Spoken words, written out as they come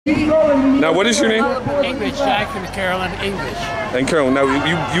Now, what is your name? English, Jack and Carolyn English. And Carolyn, now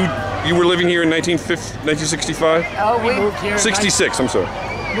you were living here in 1965? Oh, We moved here. 66, I'm sorry.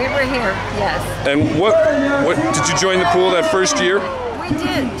 we were here, yes. And what did you join the pool that first year? We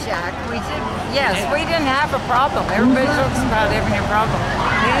did, Jack. We did. Yes, we didn't have a problem. Everybody talks about having a problem.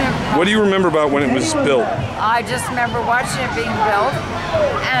 We didn't have a problem. What do you remember about when it was built? I just remember watching it being built,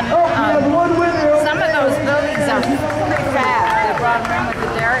 and some of those buildings are pretty fast. They brought them in with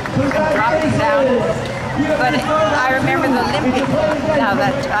the derrick and dropped them down. But I remember the Olympic, now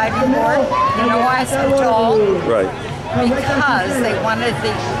that diving board. You know why it's so tall? Right. Because they wanted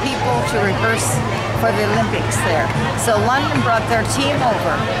the people to rehearse for the Olympics there. So London brought their team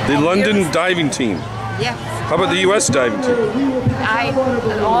over. The London diving team. Yeah. How about the U.S. diving team?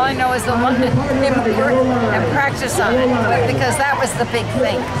 All I know is the London team would work and practice on it, but because that was the big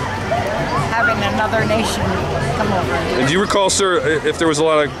thing, having another nation come over. And do you recall, sir, if there was a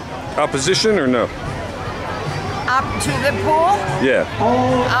lot of opposition or no? Up to the pool? Yeah.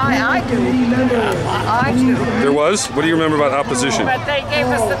 I do. I do. There was? What do you remember about opposition? But they gave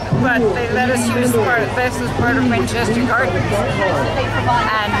us, but they let us use this is part of Winchester Gardens.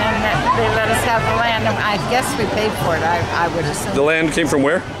 And then they let us have the land, and I guess we paid for it, I would assume. The land came from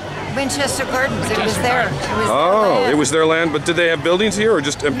where? Winchester Gardens, it was there. It was their land, but did they have buildings here or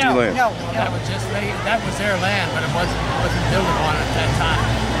just empty land? No. That was their land, but it wasn't building on it at that time.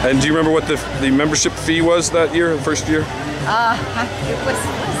 And do you remember what the membership fee was that year, the first year? It was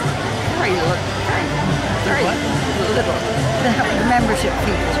very little. The membership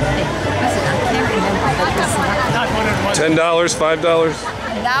fee was I can't remember, but it was Not what it was. $10,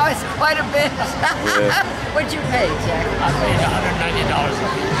 $5? now it's quite a bit. Yeah. What'd you pay, Jack? I paid $190 a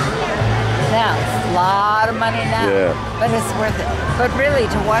piece. Now, it's a lot of money now, Yeah. but it's worth it. But really,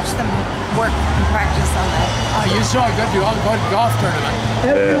 to watch them work and practice on that. You saw a good golf tournament.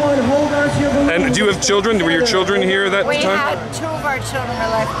 And do you have children? Were your children here that We time? had two of our children were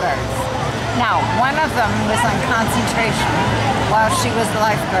lifeguards. Now, one of them was on concentration while she was the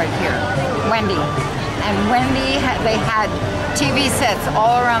lifeguard here, Wendy. And Wendy, they had TV sets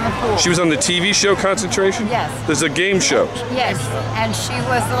all around the pool. She was on the TV show Concentration? Yes. There's a game show. Yes, and she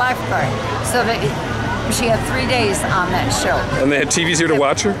was the lifeguard. So she had 3 days on that show. And they had TVs here to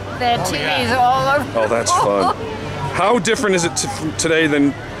watch her? They had TVs all over. Oh, that's fun. How different is it from today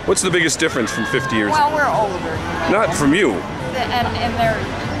than, what's the biggest difference from 50 years ago? Well, we're older. Not from you. And they're...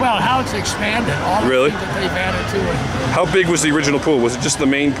 Well, how it's expanded, all the Really? things that they've added to it. How big was the original pool? Was it just the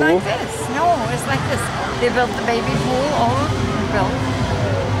main pool? Like this. No, it was like this. They built the baby pool, all of them were built.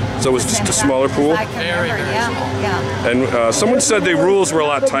 So it was just a smaller pool? I can Very, remember, very yeah. And someone said the rules were a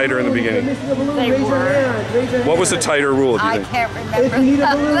lot tighter in the beginning. They were. What was the tighter rule, do you I think? can't remember.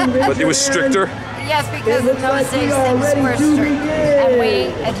 But it was stricter? Yes, because in those days things were strict, and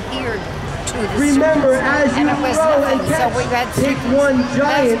we adhered to the strictness, and it was nothing. So we had strictness.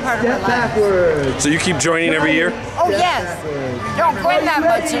 That's part of our life. So you keep joining every year? Oh yes. Don't go in that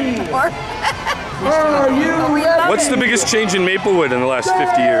much anymore. But we love What's the biggest change in Maplewood in the last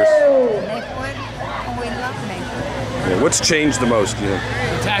 50 years? Maplewood? Oh, we love Maplewood. Yeah, what's changed the most, do you think?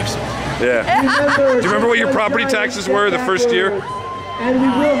 The taxes. Yeah. Do you remember what your property taxes were the first year?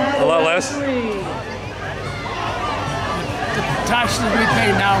 A lot less? The taxes we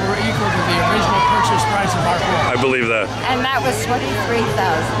pay now were equal to the original purchase price of our pool. I believe that. And that was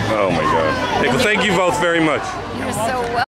 $23,000. Oh my God. Hey, well, thank you both very much. You're so welcome.